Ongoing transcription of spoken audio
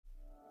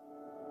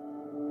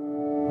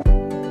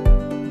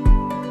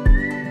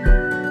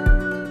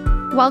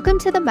Welcome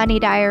to the Money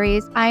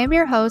Diaries. I am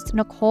your host,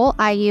 Nicole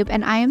Ayub,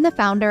 and I am the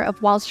founder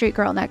of Wall Street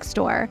Girl Next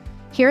Door.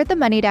 Here at the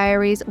Money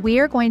Diaries, we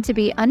are going to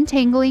be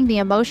untangling the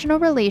emotional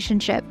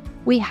relationship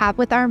we have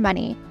with our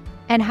money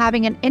and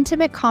having an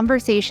intimate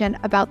conversation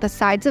about the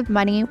sides of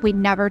money we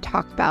never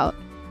talked about.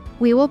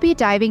 We will be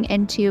diving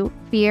into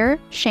fear,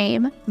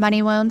 shame,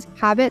 money wounds,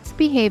 habits,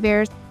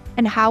 behaviors,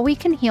 and how we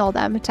can heal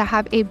them to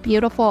have a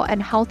beautiful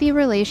and healthy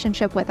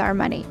relationship with our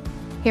money.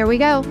 Here we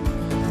go.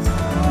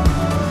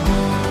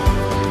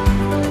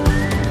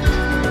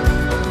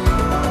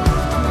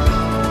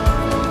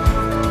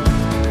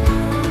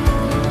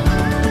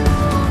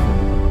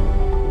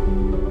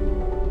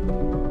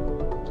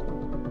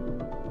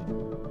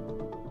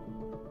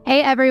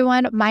 Hey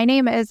everyone, my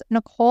name is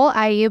Nicole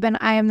Ayub and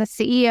I am the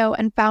CEO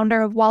and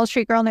founder of Wall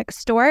Street Girl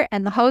Next Door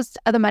and the host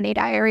of the Money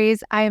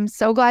Diaries. I am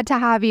so glad to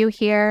have you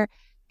here,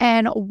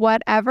 and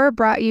whatever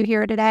brought you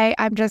here today,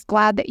 I'm just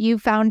glad that you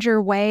found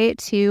your way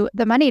to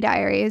the Money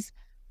Diaries.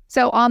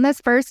 So on this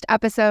first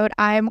episode,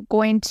 I'm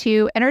going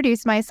to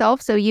introduce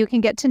myself so you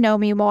can get to know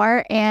me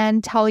more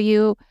and tell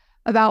you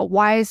about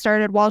why I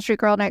started Wall Street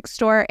Girl Next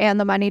Door and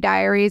the Money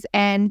Diaries,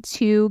 and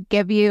to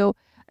give you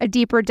a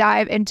deeper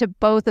dive into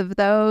both of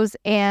those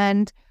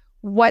and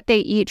what they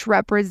each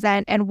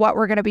represent and what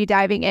we're going to be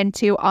diving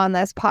into on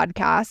this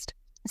podcast.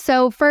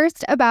 So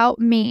first, about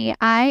me,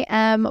 I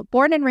am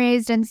born and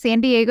raised in San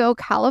Diego,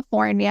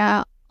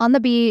 California, on the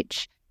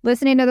beach,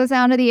 listening to the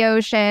sound of the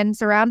ocean,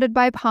 surrounded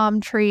by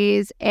palm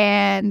trees,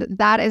 and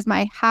that is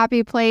my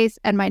happy place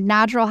and my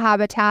natural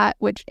habitat,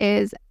 which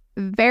is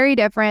very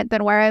different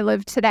than where I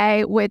live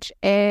today, which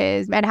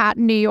is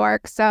Manhattan, New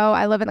York. So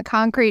I live in the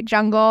concrete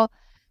jungle.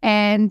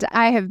 And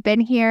I have been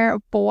here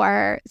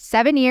for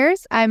 7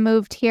 years. I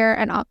moved here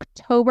in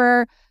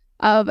October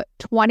of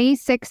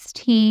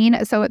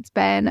 2016. So it's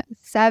been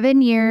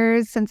 7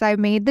 years since I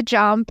made the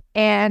jump.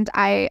 And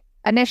I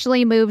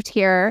initially moved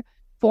here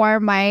for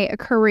my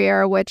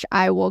career, which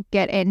I will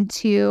get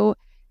into.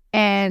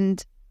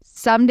 And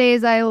some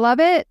days I love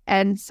it.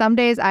 And some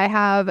days I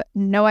have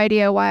no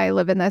idea why I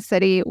live in this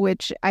city,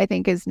 which I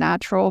think is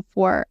natural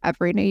for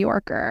every New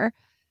Yorker.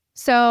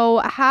 So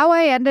how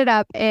I ended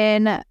up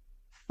in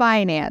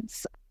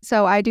finance.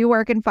 So I do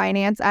work in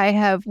finance. I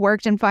have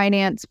worked in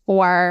finance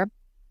for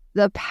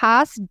the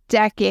past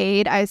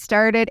decade. I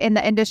started in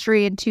the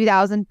industry in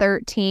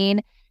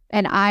 2013,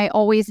 and I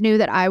always knew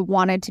that I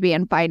wanted to be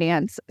in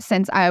finance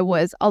since I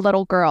was a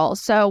little girl.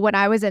 So when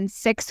I was in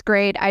 6th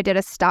grade, I did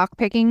a stock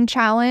picking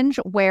challenge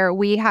where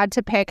we had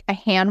to pick a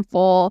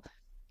handful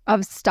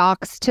of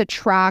stocks to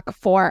track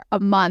for a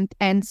month.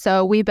 And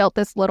so we built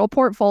this little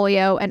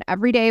portfolio, and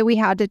every day we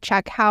had to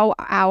check how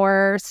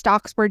our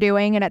stocks were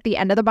doing. And at the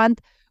end of the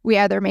month, we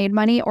either made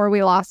money or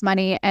we lost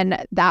money.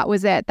 And that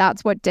was it.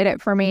 That's what did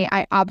it for me.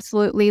 I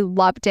absolutely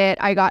loved it.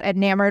 I got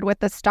enamored with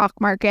the stock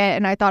market,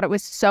 and I thought it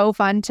was so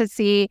fun to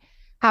see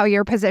how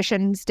your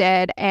positions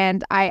did.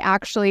 And I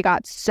actually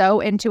got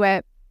so into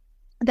it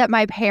that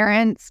my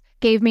parents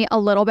gave me a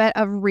little bit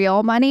of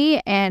real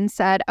money and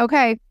said,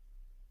 okay,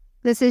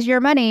 this is your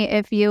money.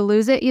 If you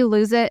lose it, you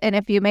lose it. And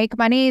if you make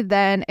money,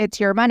 then it's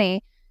your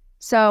money.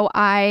 So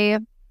I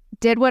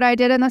did what I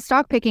did in the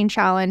stock picking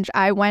challenge.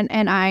 I went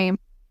and I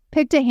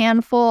picked a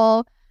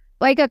handful,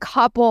 like a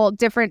couple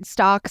different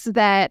stocks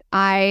that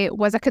I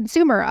was a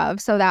consumer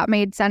of. So that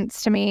made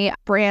sense to me.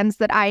 Brands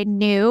that I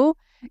knew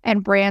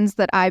and brands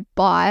that I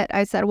bought.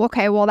 I said, well,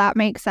 okay, well, that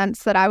makes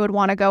sense that I would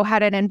want to go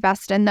ahead and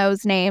invest in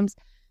those names.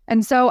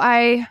 And so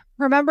I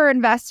remember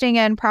investing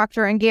in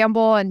Procter &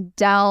 Gamble and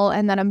Dell,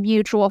 and then a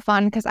mutual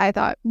fund, because I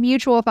thought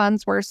mutual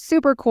funds were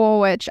super cool,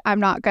 which I'm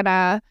not going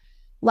to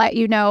let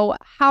you know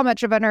how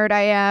much of a nerd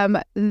I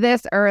am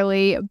this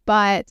early,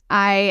 but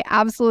I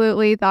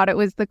absolutely thought it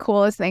was the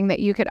coolest thing that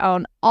you could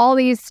own all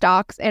these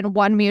stocks in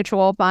one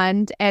mutual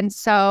fund. And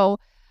so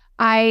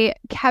I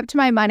kept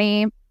my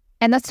money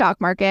in the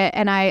stock market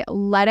and I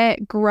let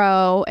it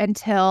grow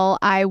until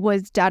I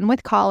was done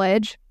with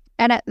college.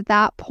 And at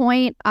that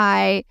point,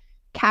 I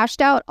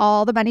cashed out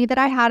all the money that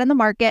I had in the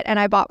market and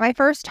I bought my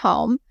first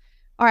home,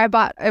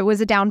 it was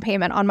a down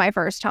payment on my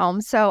first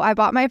home. So I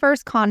bought my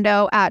first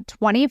condo at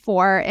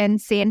 24 in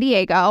San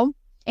Diego,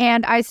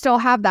 and I still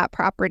have that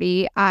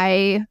property.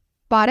 I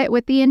bought it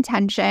with the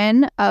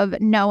intention of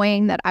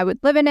knowing that I would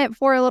live in it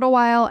for a little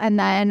while, and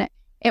then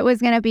it was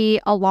going to be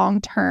a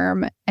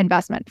long-term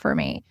investment for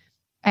me.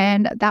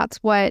 And that's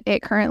what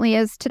it currently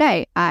is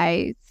today.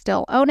 I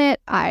still own it.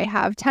 I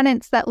have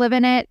tenants that live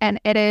in it, and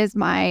it is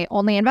my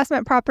only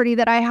investment property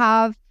that I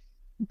have.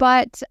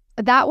 But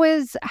that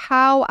was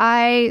how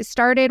I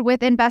started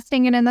with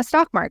investing in the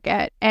stock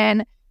market.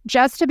 And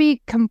just to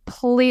be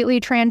completely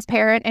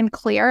transparent and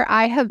clear,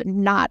 I have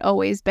not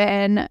always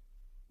been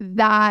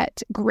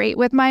that great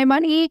with my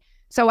money.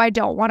 So I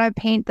don't want to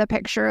paint the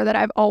picture that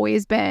I've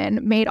always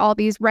made all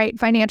these right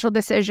financial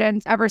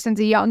decisions ever since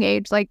a young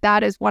age. Like,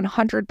 that is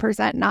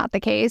 100% not the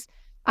case.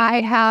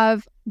 I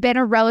have been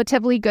a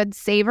relatively good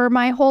saver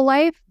my whole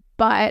life,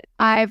 but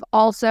I've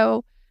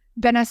also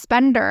been a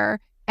spender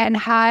and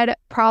had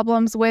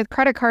problems with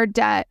credit card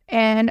debt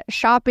and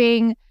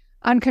shopping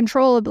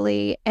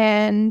uncontrollably.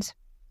 And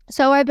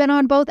so I've been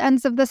on both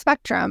ends of the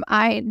spectrum.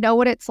 I know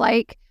what it's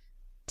like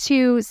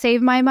to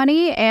save my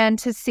money and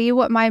to see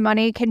what my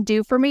money can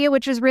do for me,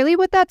 which is really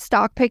what that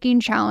stock picking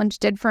challenge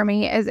did for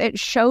me. Is it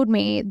showed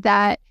me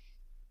that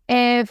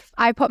if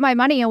I put my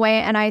money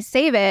away and I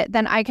save it,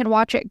 then I can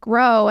watch it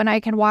grow and I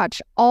can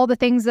watch all the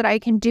things that I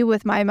can do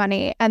with my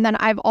money. And then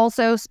I've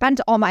also spent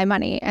all my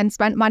money and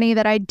spent money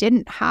that I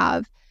didn't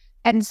have.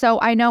 And so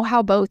I know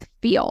how both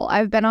feel.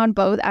 I've been on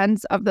both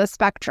ends of the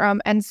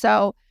spectrum. And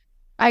so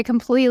I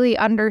completely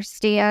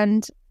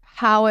understand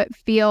how it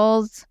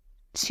feels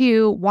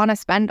to want to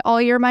spend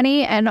all your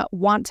money and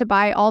want to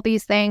buy all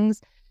these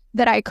things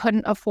that I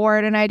couldn't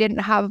afford and I didn't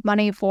have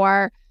money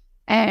for.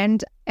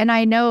 And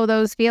I know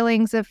those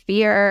feelings of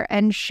fear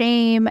and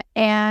shame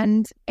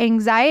and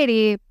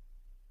anxiety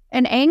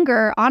and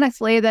anger,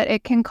 honestly, that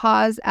it can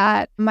cause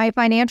at my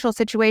financial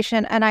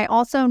situation. And I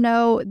also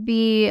know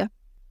the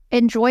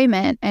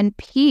enjoyment and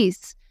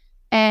peace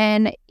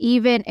and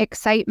even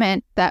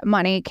excitement that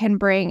money can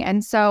bring.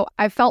 And so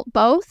I felt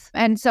both.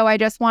 And so I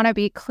just want to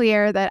be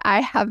clear that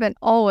I haven't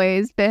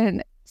always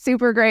been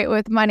super great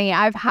with money.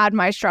 I've had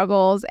my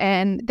struggles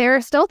and there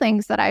are still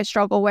things that I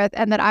struggle with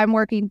and that I'm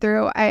working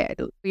through.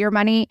 Your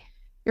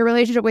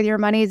relationship with your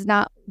money is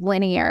not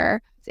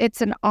linear.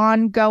 It's an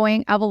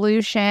ongoing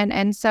evolution.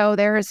 And so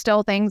there are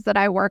still things that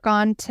I work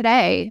on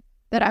today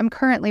that I'm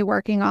currently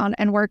working on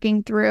and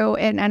working through.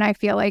 And I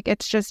feel like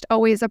it's just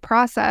always a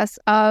process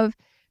of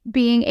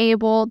being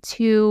able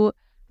to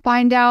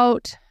find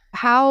out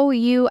how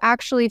you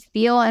actually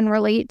feel and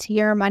relate to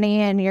your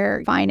money and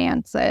your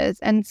finances.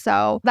 And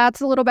so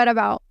that's a little bit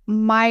about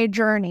my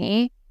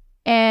journey.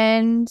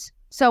 And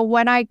so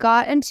when I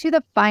got into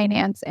the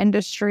finance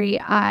industry,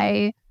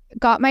 I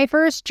got my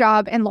first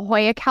job in La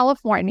Jolla,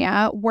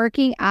 California,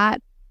 working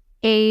at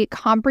a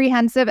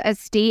comprehensive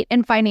estate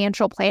and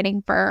financial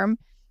planning firm.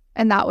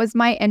 And that was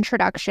my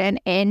introduction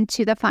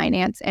into the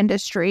finance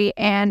industry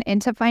and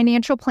into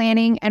financial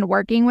planning and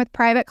working with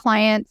private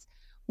clients,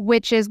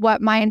 which is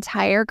what my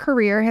entire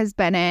career has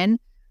been in.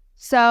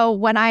 So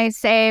when I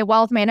say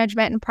wealth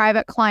management and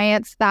private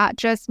clients, that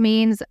just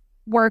means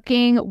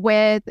working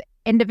with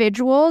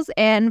individuals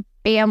and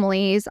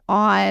families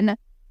on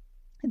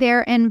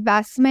their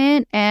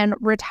investment and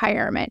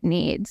retirement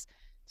needs.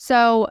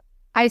 So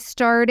I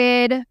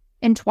started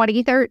in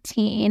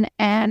 2013,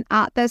 and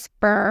at this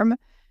firm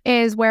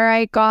is where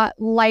I got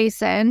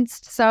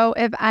licensed. So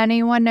if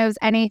anyone knows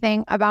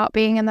anything about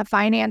being in the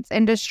finance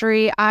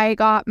industry, I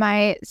got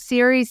my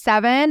Series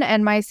 7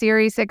 and my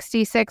Series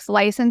 66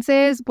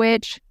 licenses,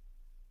 which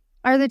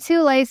are the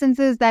two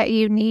licenses that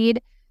you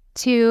need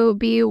to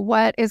be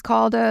what is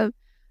called a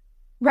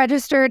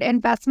registered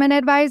investment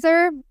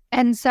advisor.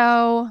 And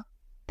so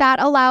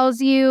that allows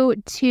you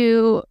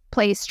to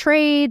place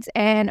trades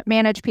and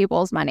manage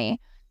people's money.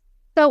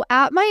 So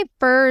at my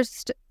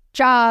first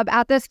job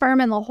at this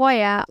firm in La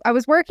Jolla, I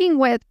was working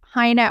with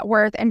high net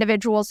worth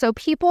individuals. So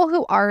people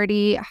who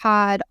already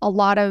had a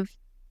lot of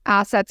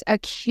assets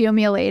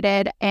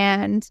accumulated.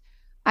 And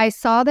I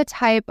saw the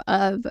type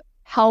of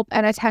help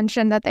and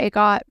attention that they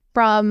got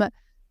from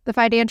the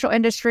financial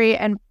industry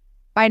and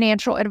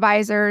financial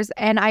advisors.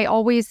 And I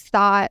always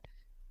thought,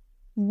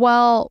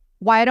 well,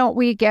 why don't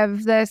we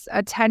give this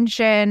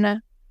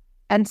attention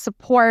and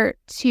support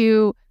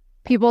to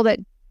people that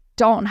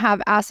don't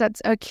have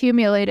assets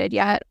accumulated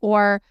yet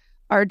or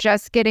are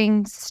just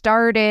getting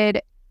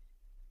started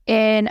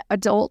in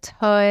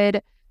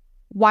adulthood?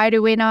 Why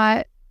do we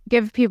not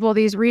give people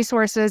these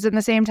resources and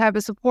the same type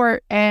of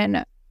support?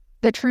 And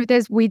the truth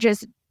is we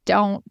just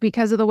don't,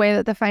 because of the way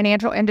that the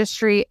financial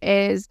industry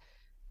is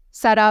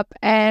set up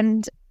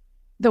and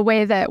the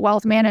way that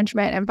wealth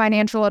management and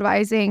financial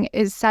advising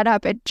is set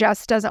up. It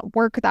just doesn't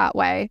work that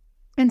way.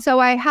 And so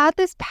I had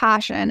this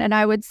passion, and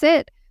I would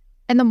sit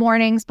in the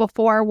mornings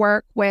before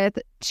work with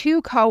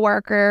two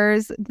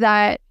coworkers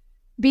that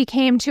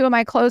became two of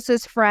my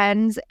closest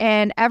friends.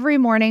 And every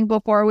morning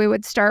before we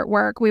would start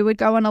work, we would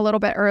go in a little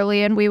bit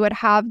early and we would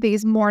have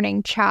these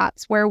morning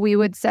chats where we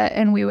would sit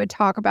and we would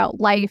talk about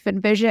life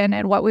and vision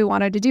and what we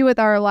wanted to do with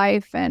our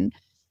life. And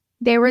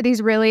they were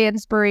these really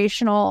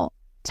inspirational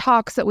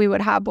talks that we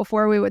would have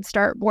before we would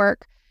start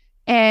work.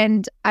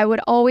 And I would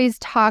always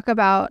talk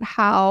about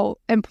how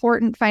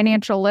important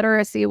financial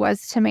literacy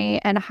was to me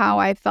and how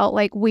I felt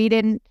like we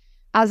didn't,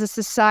 as a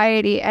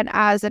society and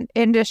as an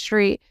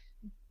industry,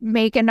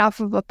 make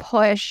enough of a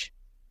push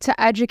to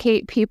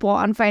educate people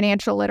on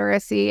financial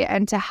literacy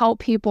and to help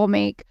people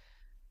make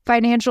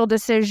financial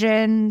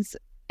decisions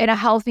in a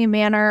healthy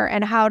manner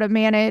and how to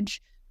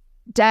manage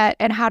debt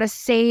and how to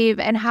save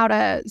and how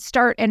to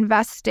start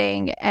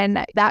investing.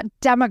 And that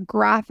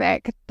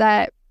demographic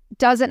that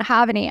doesn't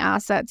have any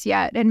assets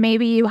yet, and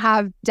maybe you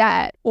have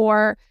debt,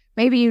 or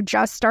maybe you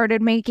just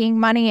started making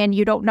money and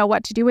you don't know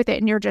what to do with it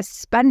and you're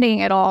just spending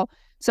it all.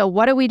 So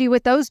what do we do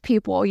with those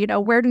people? You know,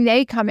 where do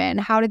they come in?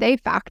 How do they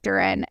factor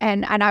in?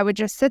 And I would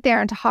just sit there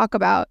and talk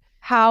about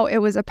how it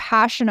was a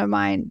passion of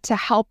mine to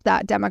help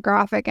that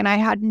demographic. And I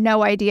had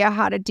no idea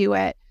how to do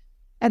it.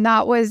 And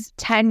that was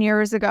 10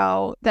 years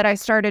ago that I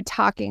started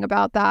talking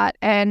about that.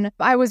 And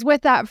I was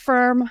with that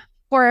firm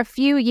for a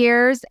few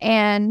years,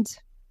 and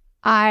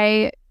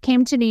I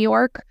came to New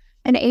York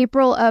in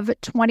April of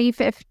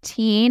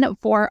 2015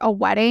 for a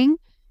wedding.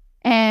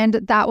 And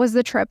that was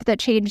the trip that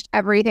changed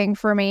everything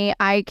for me.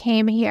 I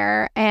came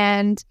here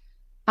and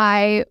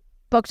I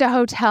booked a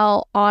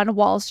hotel on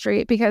Wall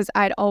Street because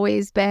I'd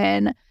always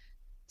been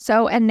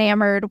so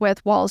enamored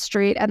with Wall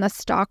Street and the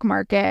stock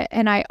market.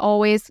 And I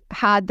always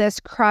had this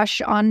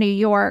crush on New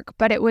York,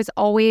 but it was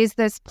always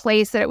this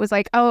place that it was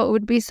like, oh, it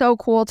would be so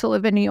cool to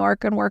live in New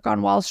York and work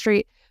on Wall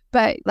Street,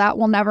 but that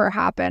will never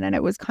happen. And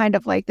it was kind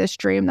of like this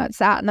dream that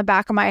sat in the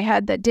back of my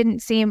head that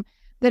didn't seem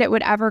that it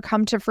would ever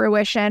come to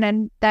fruition.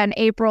 And then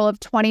April of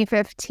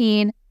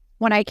 2015,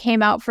 when I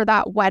came out for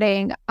that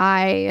wedding,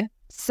 I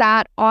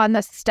sat on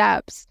the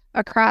steps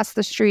across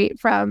the street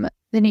from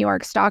the New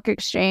York Stock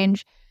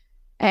Exchange,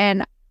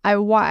 and I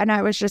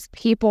was just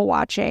people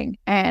watching,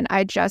 and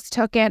I just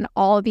took in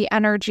all of the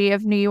energy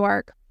of New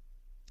York.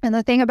 And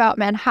the thing about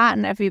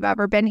Manhattan, if you've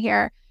ever been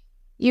here,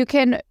 you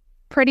can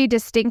pretty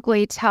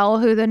distinctly tell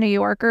who the New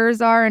Yorkers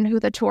are and who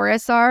the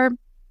tourists are.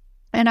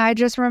 And I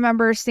just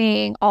remember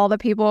seeing all the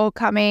people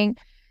coming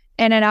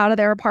in and out of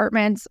their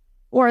apartments,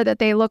 or that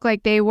they looked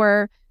like they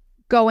were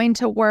going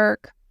to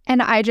work.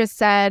 And I just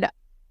said,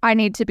 I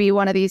need to be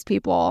one of these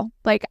people.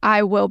 Like,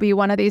 I will be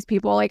one of these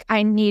people. Like,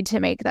 I need to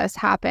make this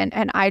happen.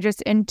 And I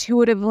just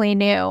intuitively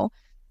knew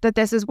that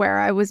this is where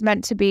I was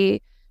meant to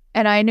be.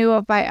 And I knew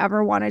if I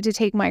ever wanted to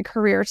take my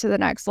career to the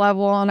next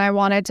level and I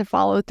wanted to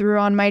follow through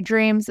on my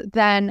dreams,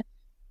 then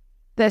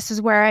this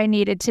is where I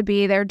needed to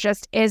be. There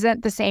just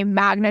isn't the same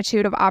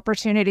magnitude of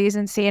opportunities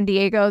in San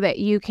Diego that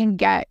you can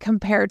get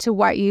compared to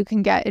what you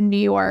can get in New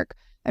York.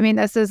 I mean,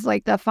 this is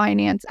like the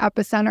finance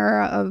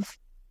epicenter of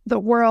the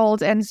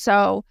world. And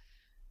so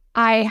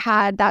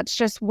that's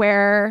just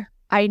where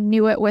I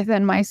knew it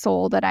within my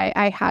soul that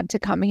I had to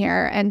come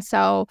here. And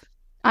so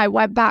I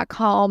went back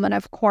home, and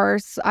of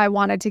course I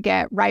wanted to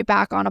get right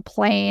back on a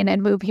plane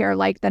and move here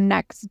like the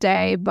next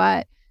day,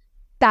 but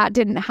that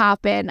didn't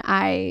happen.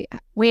 I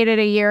waited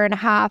a year and a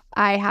half.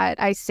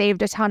 I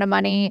saved a ton of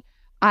money.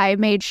 I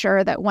made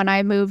sure that when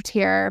I moved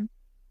here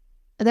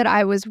that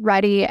I was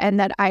ready and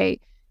that I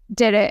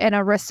did it in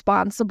a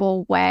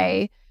responsible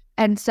way.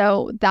 And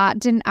so that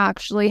didn't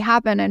actually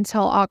happen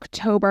until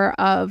October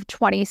of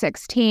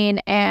 2016.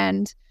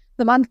 And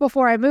the month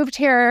before I moved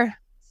here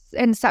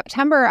in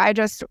September, I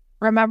just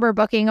remember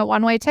booking a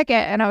one-way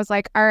ticket, and I was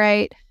like, all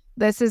right,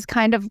 this is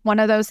kind of one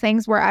of those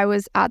things where I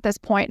was at this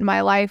point in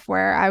my life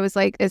where I was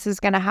like, this is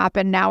going to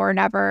happen now or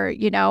never,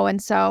 you know?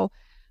 And so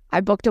I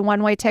booked a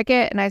one-way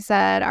ticket, and I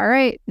said, all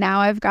right, now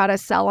I've got to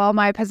sell all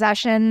my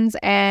possessions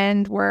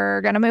and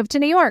we're going to move to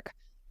New York.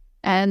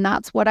 And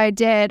that's what I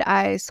did.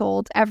 I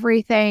sold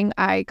everything.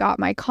 I got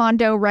my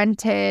condo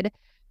rented,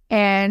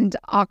 and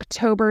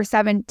October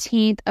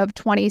 17th of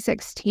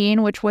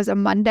 2016, which was a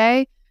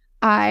Monday,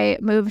 I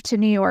moved to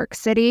New York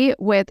City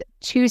with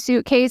 2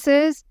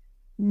 suitcases,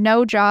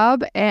 no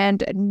job,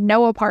 and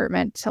no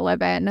apartment to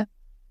live in.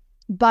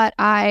 But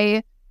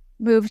I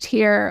moved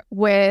here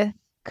with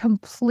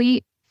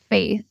complete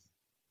faith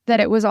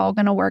that it was all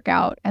going to work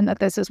out and that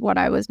this is what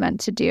I was meant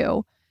to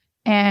do.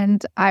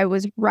 And I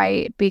was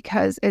right,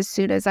 because as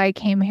soon as I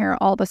came here,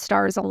 all the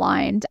stars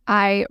aligned.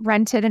 I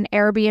rented an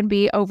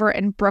Airbnb over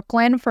in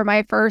Brooklyn for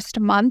my first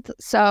month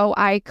so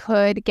I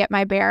could get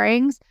my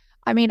bearings.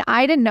 I mean,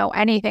 I didn't know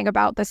anything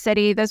about the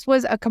city. This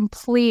was a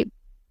complete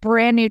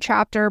brand new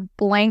chapter,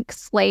 blank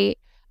slate.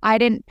 I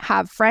didn't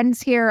have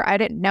friends here. I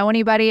didn't know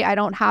anybody. I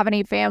don't have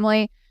any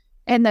family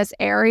in this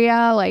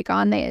area, like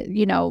on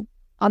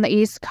the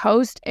East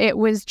Coast. It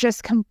was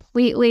just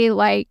completely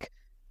like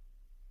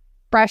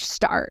fresh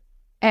start.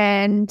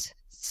 And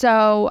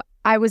so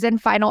I was in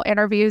final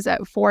interviews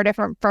at 4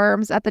 different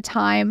firms at the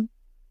time,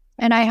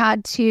 and I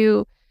had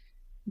to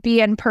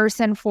be in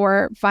person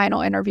for final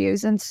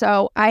interviews. And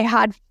so I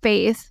had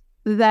faith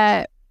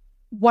that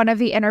one of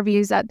the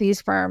interviews at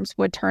these firms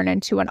would turn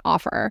into an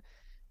offer.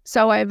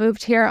 So I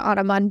moved here on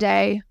a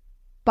Monday.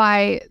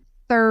 By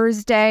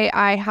Thursday,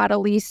 I had a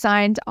lease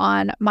signed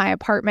on my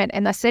apartment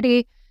in the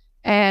city.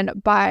 And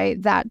by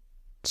that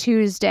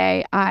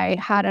Tuesday, I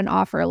had an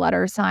offer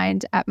letter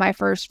signed at my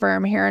first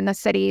firm here in the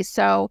city.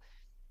 So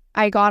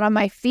I got on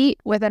my feet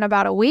within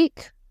about a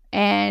week,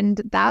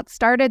 and that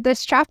started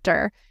this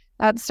chapter.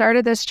 That's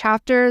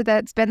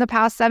been the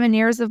past 7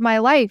 years of my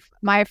life.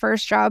 My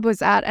first job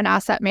was at an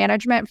asset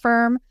management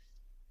firm.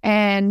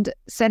 And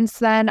since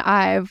then,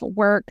 I've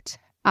worked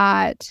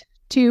at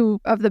 2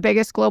 of the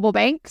biggest global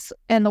banks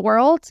in the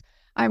world.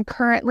 I'm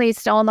currently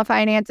still in the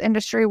finance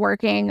industry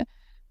working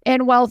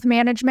in wealth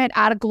management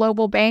at a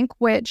global bank,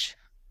 which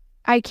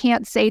I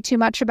can't say too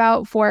much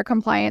about for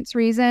compliance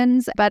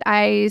reasons, but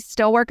I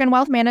still work in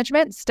wealth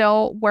management,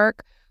 still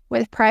work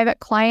with private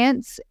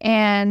clients,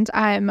 and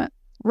I'm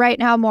right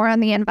now more on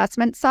the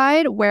investment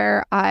side,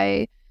 where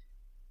I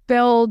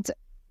build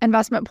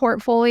investment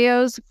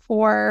portfolios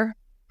for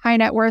high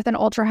net worth and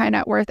ultra high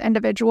net worth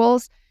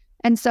individuals.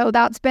 And so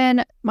that's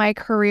been my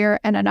career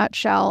in a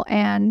nutshell.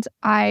 And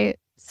I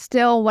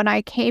still, when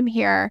I came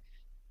here,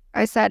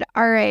 I said,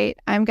 all right,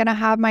 I'm going to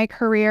have my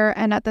career.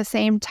 And at the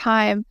same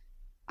time,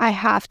 I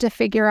have to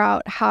figure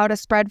out how to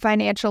spread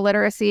financial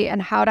literacy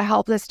and how to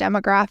help this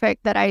demographic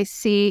that I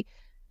see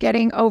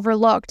getting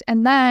overlooked.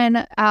 And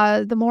then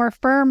the more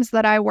firms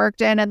that I worked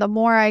in and the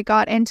more I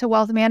got into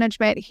wealth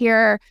management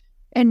here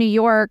in New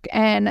York,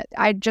 and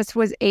I just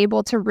was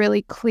able to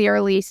really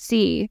clearly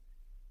see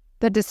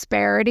the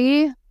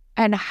disparity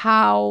and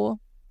how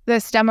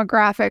this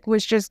demographic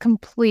was just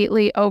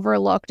completely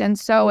overlooked. And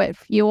so it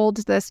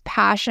fueled this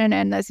passion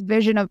and this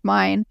vision of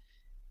mine,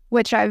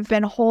 which I've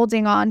been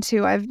holding on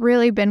to. I've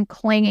really been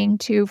clinging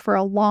to for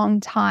a long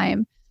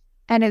time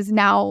and is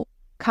now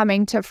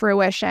coming to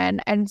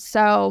fruition. And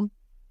so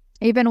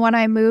even when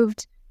I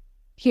moved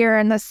here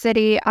in the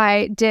city,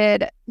 I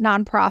did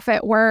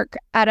nonprofit work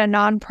at a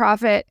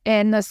nonprofit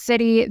in the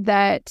city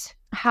that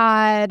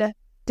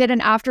did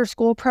an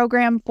after-school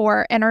program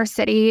for inner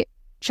city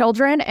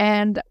children.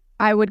 And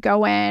I would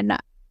go in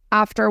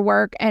after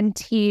work and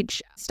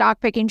teach stock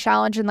picking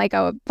challenge and like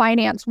a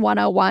finance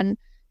 101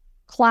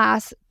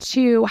 class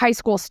to high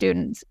school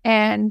students.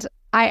 And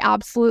I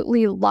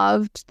absolutely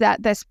loved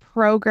that this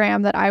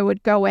program that I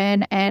would go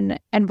in and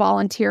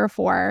volunteer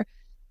for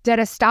did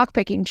a stock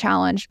picking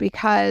challenge,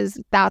 because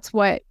that's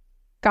what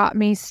got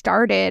me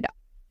started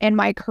in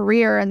my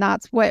career. And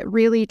that's what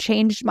really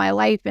changed my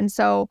life. And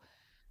so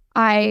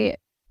I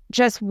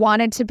just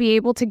wanted to be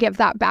able to give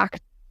that back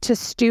to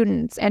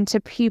students and to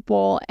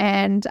people.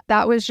 And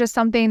that was just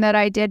something that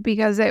I did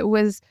because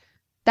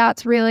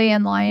that's really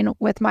in line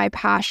with my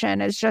passion,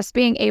 is just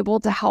being able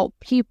to help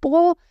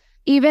people.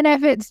 Even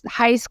if it's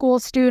high school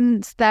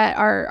students that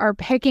are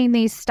picking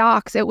these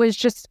stocks,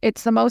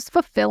 it's the most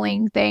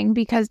fulfilling thing,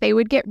 because they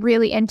would get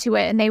really into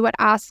it and they would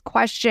ask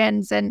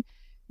questions. And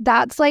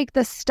that's like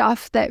the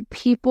stuff that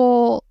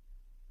people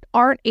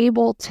aren't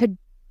able to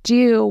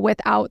do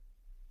without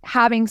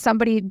having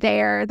somebody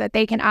there that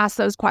they can ask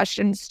those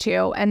questions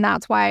to. And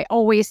that's why I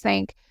always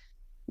think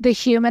the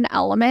human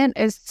element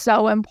is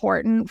so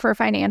important for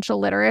financial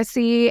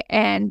literacy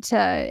and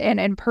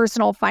in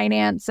personal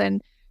finance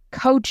and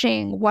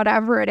coaching,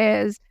 whatever it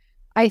is.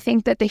 I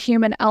think that the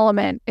human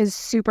element is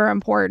super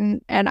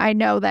important. And I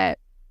know that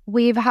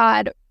we've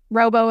had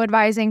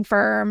robo-advising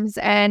firms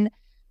and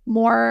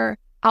more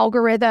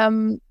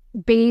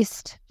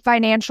algorithm-based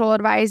financial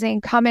advising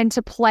come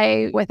into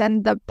play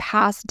within the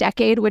past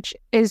decade, which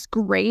is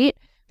great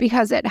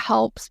because it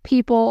helps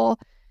people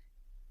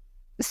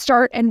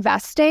start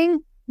investing,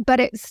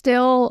 but it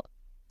still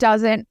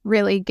doesn't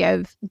really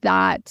give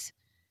that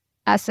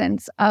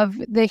essence of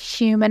the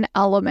human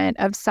element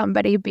of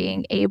somebody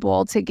being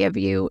able to give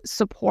you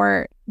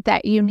support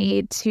that you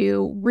need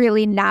to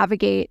really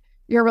navigate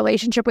your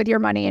relationship with your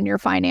money and your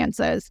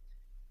finances.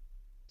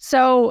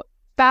 So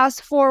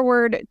fast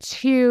forward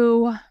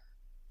to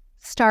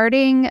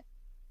starting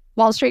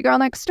Wall Street Girl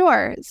Next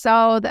Door.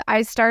 So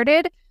I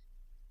started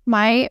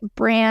my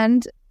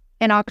brand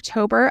in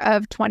October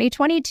of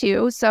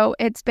 2022. So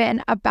it's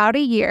been about a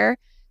year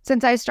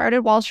since I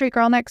started Wall Street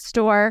Girl Next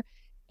Door.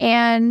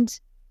 And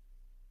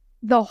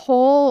the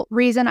whole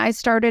reason I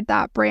started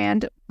that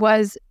brand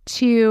was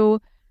to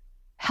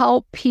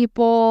help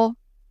people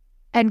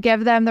and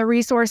give them the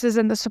resources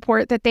and the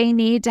support that they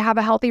need to have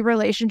a healthy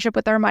relationship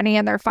with their money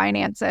and their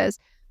finances.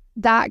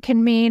 That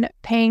can mean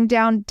paying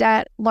down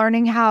debt,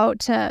 learning how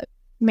to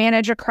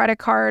manage a credit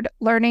card,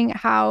 learning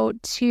how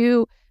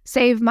to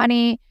save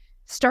money,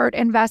 start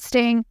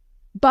investing.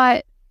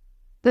 But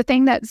the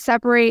thing that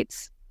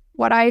separates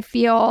what I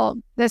feel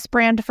this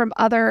brand from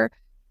other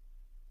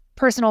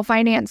personal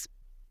finance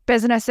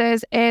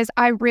businesses is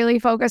I really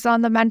focus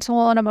on the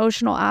mental and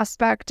emotional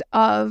aspect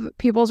of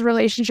people's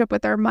relationship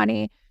with their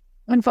money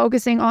and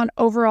focusing on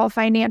overall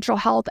financial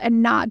health,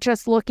 and not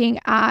just looking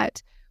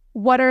at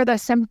what are the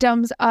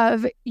symptoms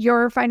of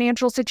your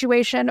financial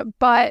situation,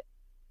 but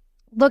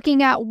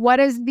looking at what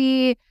is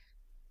the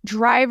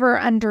driver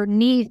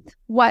underneath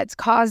what's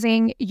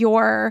causing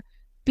your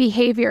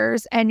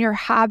behaviors and your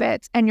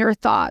habits and your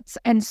thoughts.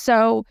 And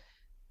so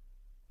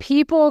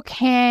people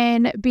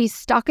can be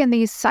stuck in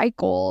these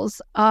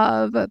cycles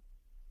of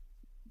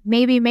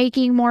maybe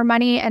making more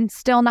money and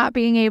still not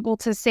being able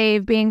to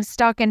save, being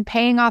stuck in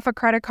paying off a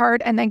credit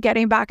card and then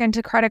getting back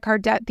into credit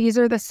card debt. These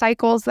are the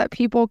cycles that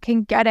people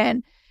can get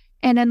in.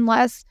 And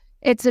unless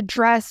it's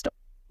addressed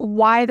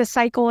why the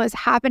cycle is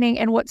happening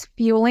and what's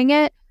fueling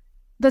it,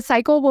 the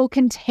cycle will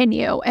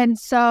continue. And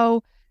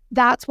so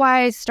that's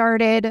why I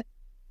started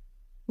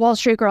Wall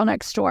Street Girl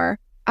Next Door.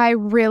 I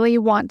really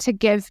want to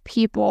give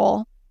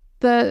people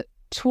the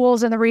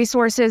tools and the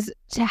resources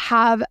to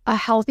have a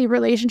healthy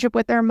relationship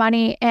with their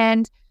money.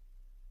 And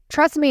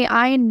trust me,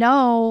 I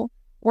know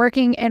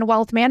working in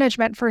wealth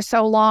management for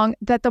so long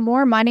that the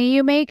more money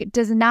you make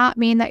does not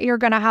mean that you're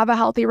going to have a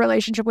healthy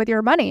relationship with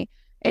your money.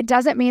 It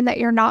doesn't mean that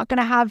you're not going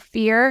to have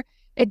fear.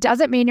 It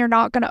doesn't mean you're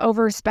not going to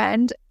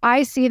overspend.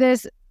 I see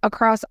this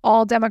across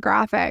all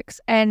demographics.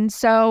 And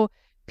so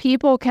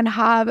people can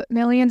have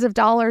millions of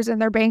dollars in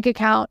their bank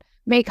account,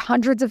 make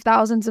hundreds of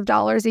thousands of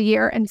dollars a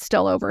year, and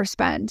still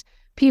overspend.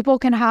 People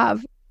can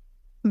have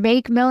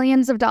make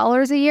millions of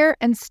dollars a year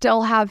and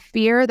still have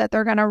fear that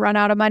they're going to run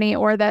out of money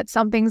or that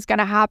something's going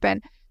to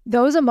happen.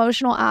 Those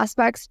emotional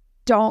aspects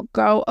don't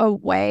go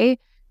away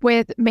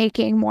with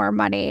making more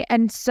money.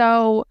 And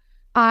so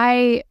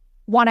I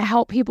want to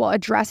help people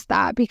address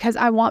that because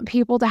I want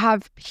people to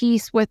have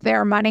peace with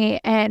their money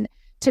and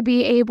to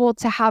be able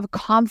to have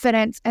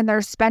confidence in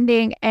their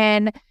spending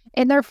and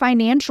in their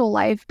financial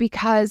life,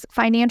 because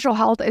financial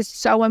health is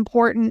so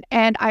important.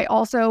 And I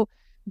also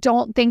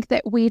don't think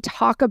that we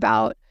talk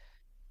about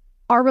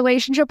our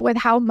relationship with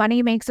how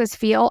money makes us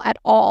feel at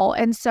all.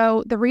 And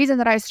so the reason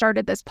that I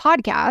started this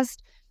podcast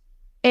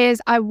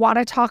is I want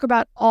to talk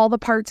about all the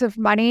parts of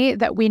money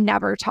that we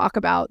never talk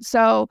about.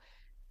 So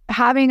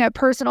having a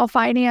personal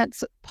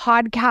finance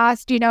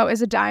podcast,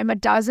 is a dime a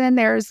dozen.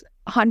 There's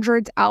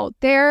hundreds out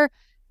there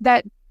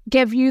that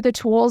give you the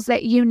tools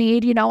that you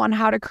need, on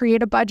how to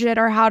create a budget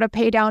or how to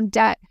pay down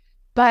debt.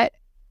 But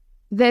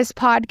this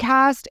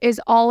podcast is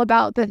all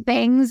about the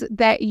things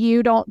that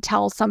you don't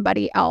tell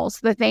somebody else,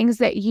 the things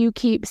that you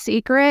keep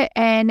secret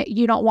and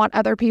you don't want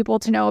other people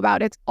to know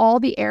about. It's all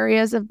the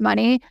areas of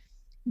money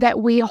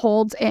that we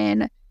hold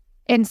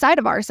inside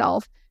of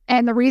ourselves.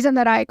 And the reason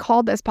that I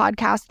called this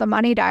podcast The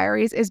Money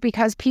Diaries is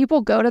because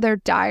people go to their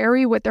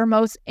diary with their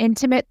most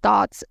intimate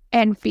thoughts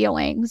and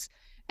feelings.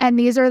 And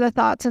these are the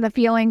thoughts and the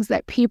feelings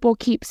that people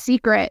keep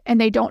secret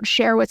and they don't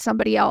share with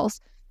somebody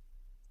else.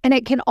 And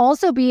it can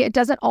also be, it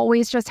doesn't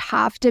always just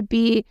have to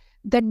be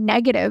the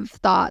negative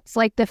thoughts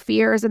like the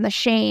fears and the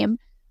shame,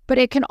 but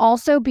it can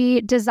also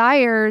be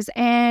desires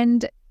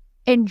and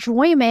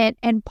enjoyment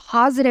and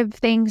positive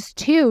things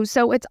too.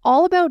 So it's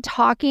all about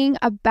talking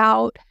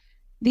about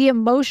the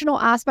emotional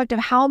aspect of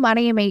how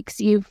money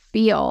makes you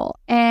feel.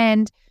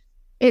 And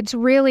it's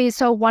really,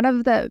 so one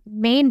of the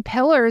main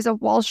pillars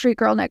of Wall Street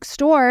Girl Next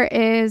Door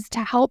is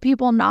to help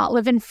people not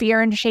live in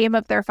fear and shame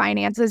of their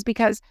finances,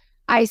 because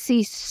I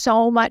see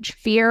so much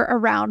fear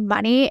around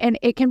money and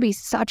it can be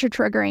such a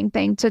triggering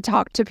thing to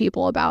talk to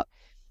people about.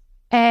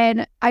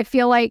 And I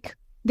feel like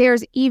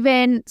there's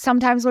even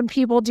sometimes when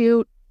people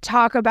do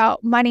talk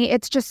about money,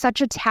 it's just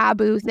such a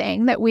taboo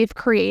thing that we've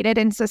created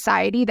in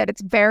society that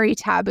it's very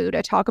taboo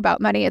to talk about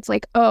money. It's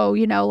like, oh,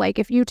 like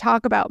if you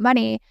talk about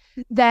money,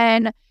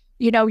 then,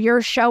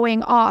 you're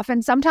showing off.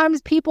 And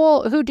sometimes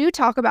people who do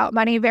talk about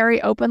money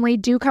very openly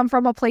do come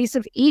from a place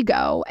of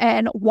ego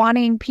and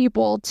wanting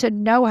people to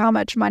know how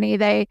much money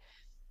they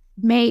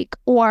make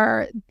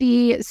or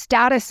the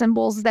status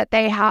symbols that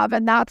they have.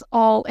 And that's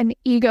all from an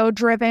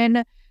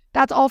ego-driven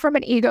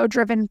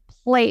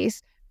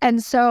place.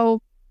 And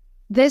so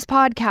this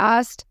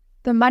podcast,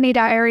 The Money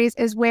Diaries,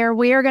 is where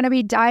we are going to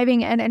be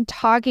diving in and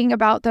talking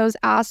about those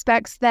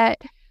aspects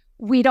that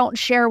we don't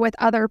share with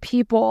other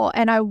people.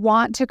 And I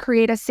want to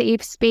create a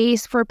safe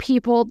space for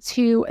people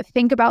to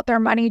think about their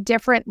money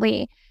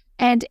differently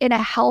and in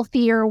a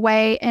healthier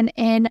way and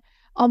in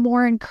a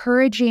more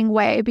encouraging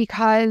way,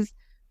 because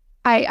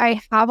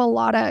I have a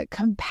lot of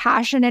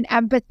compassion and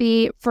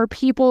empathy for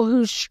people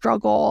who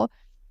struggle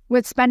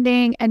with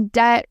spending and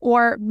debt,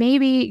 or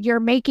maybe you're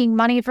making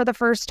money for the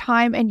first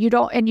time and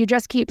you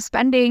just keep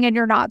spending and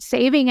you're not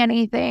saving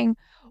anything,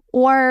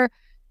 or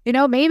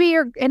maybe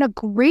you're in a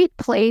great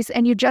place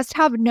and you just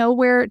have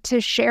nowhere to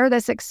share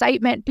this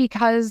excitement,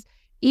 because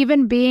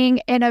even being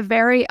in a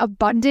very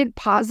abundant,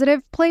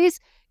 positive place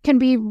can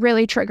be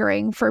really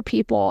triggering for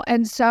people.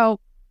 And so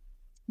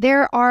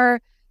there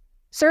are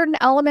certain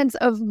elements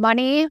of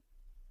money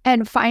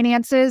and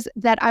finances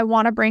that I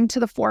want to bring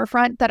to the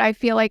forefront that I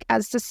feel like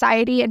as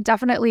society and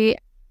definitely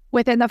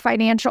within the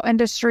financial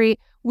industry,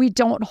 we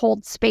don't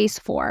hold space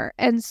for.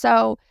 And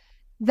so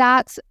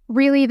that's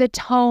really the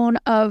tone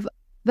of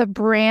the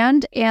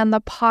brand and the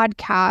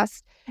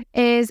podcast.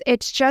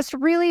 It's just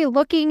really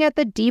looking at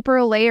the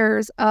deeper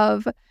layers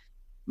of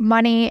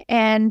money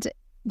and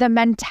the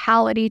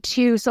mentality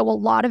too. So a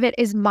lot of it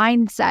is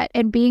mindset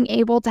and being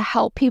able to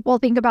help people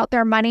think about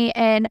their money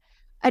in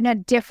a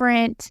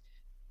different,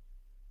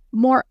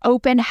 more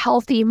open,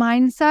 healthy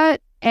mindset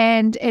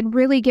and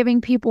really giving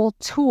people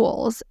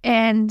tools.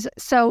 And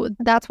so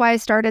that's why I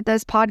started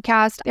this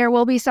podcast. There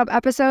will be some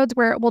episodes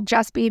where it will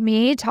just be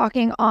me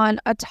talking on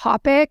a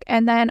topic,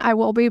 and then I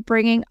will be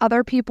bringing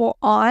other people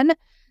on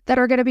that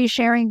are going to be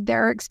sharing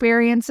their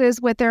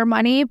experiences with their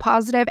money,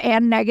 positive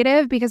and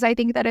negative, because I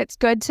think that it's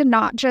good to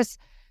not just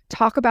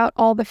talk about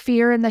all the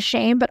fear and the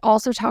shame, but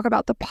also talk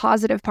about the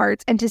positive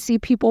parts and to see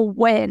people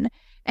win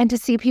and to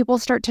see people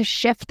start to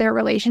shift their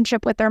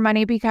relationship with their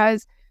money,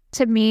 because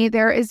to me,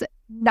 there is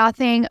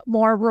nothing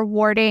more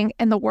rewarding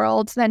in the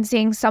world than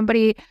seeing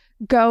somebody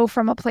go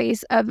from a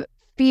place of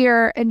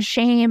fear and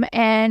shame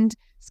and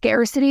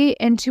scarcity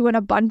into an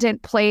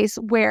abundant place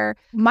where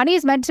money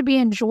is meant to be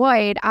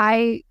enjoyed.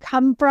 I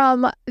come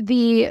from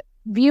the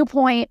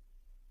viewpoint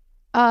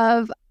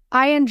of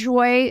I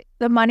enjoy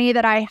the money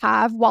that I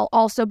have while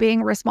also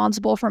being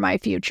responsible for my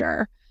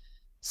future.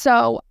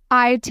 So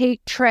I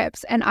take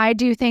trips and I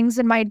do things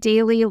in my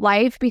daily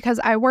life because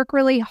I work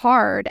really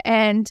hard,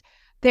 and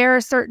there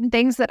are certain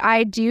things that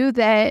I do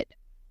that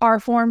are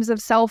forms of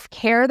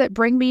self-care that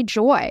bring me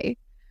joy.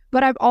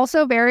 but I'm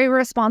also very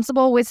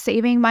responsible with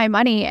saving my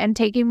money and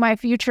taking my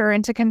future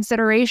into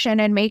consideration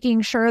and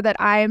making sure that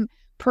I'm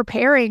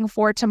preparing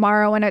for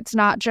tomorrow. And it's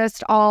not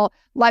just all,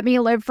 let me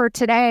live for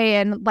today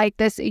and like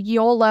this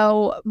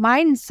YOLO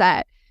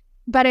mindset.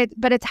 But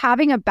it's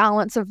having a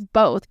balance of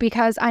both,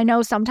 because I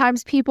know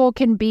sometimes people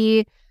can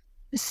be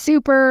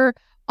super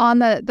on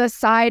the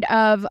side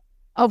of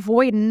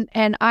avoidant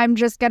and I'm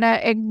just going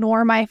to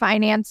ignore my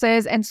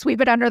finances and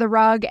sweep it under the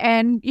rug.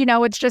 And,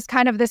 it's just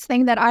kind of this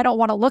thing that I don't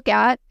want to look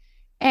at.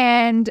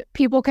 And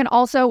people can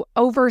also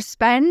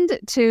overspend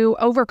to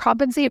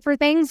overcompensate for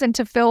things and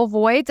to fill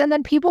voids. And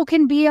then people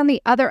can be on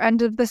the other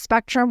end of the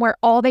spectrum where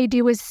all they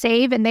do is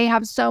save and they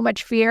have so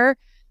much fear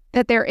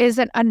that there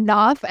isn't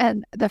enough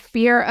and the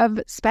fear of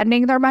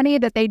spending their money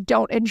that they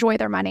don't enjoy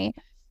their money.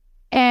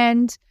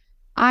 And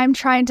I'm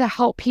trying to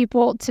help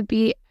people to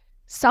be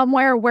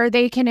somewhere where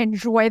they can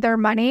enjoy their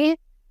money.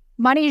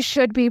 Money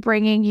should be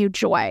bringing you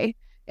joy.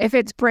 If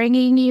it's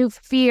bringing you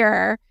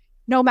fear,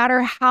 no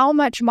matter how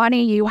much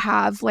money you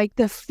have, like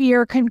the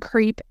fear can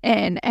creep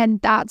in.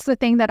 And that's the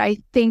thing that I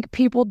think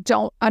people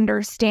don't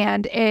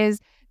understand is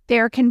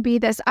there can be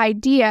this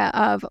idea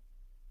of,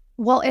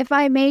 well, if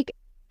I make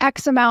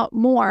X amount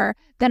more,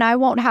 then I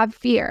won't have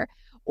fear.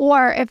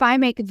 Or if I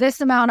make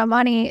this amount of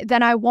money,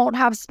 then I won't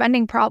have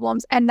spending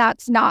problems. And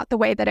that's not the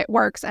way that it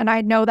works. And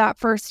I know that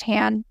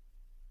firsthand.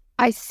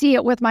 I see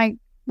it with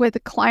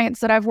the clients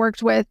that I've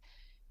worked with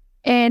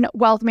in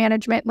wealth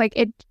management.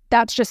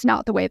 That's just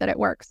not the way that it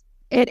works.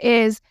 It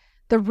is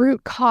the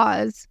root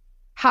cause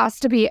has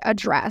to be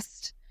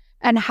addressed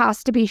and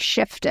has to be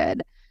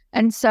shifted.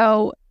 And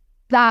so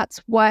that's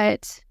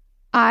what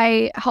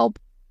I help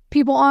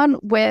people on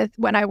with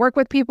when I work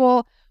with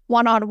people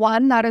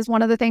one-on-one. That is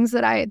one of the things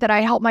that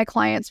I help my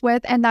clients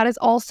with. And that is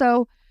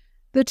also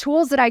the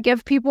tools that I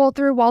give people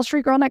through Wall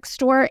Street Girl Next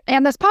Door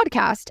and this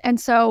podcast. And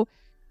so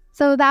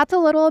that's a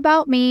little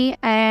about me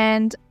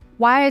and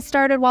why I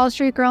started Wall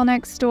Street Girl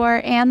Next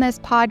Door and this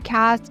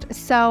podcast.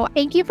 So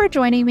thank you for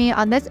joining me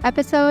on this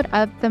episode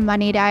of The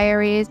Money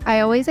Diaries. I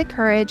always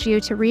encourage you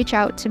to reach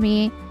out to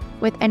me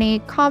with any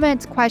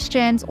comments,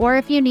 questions, or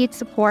if you need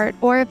support,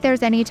 or if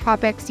there's any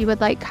topics you would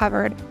like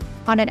covered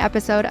on an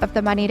episode of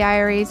The Money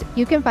Diaries.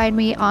 You can find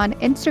me on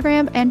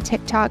Instagram and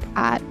TikTok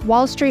at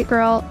Wall Street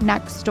Girl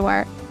Next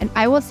Door, and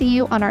I will see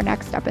you on our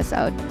next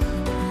episode.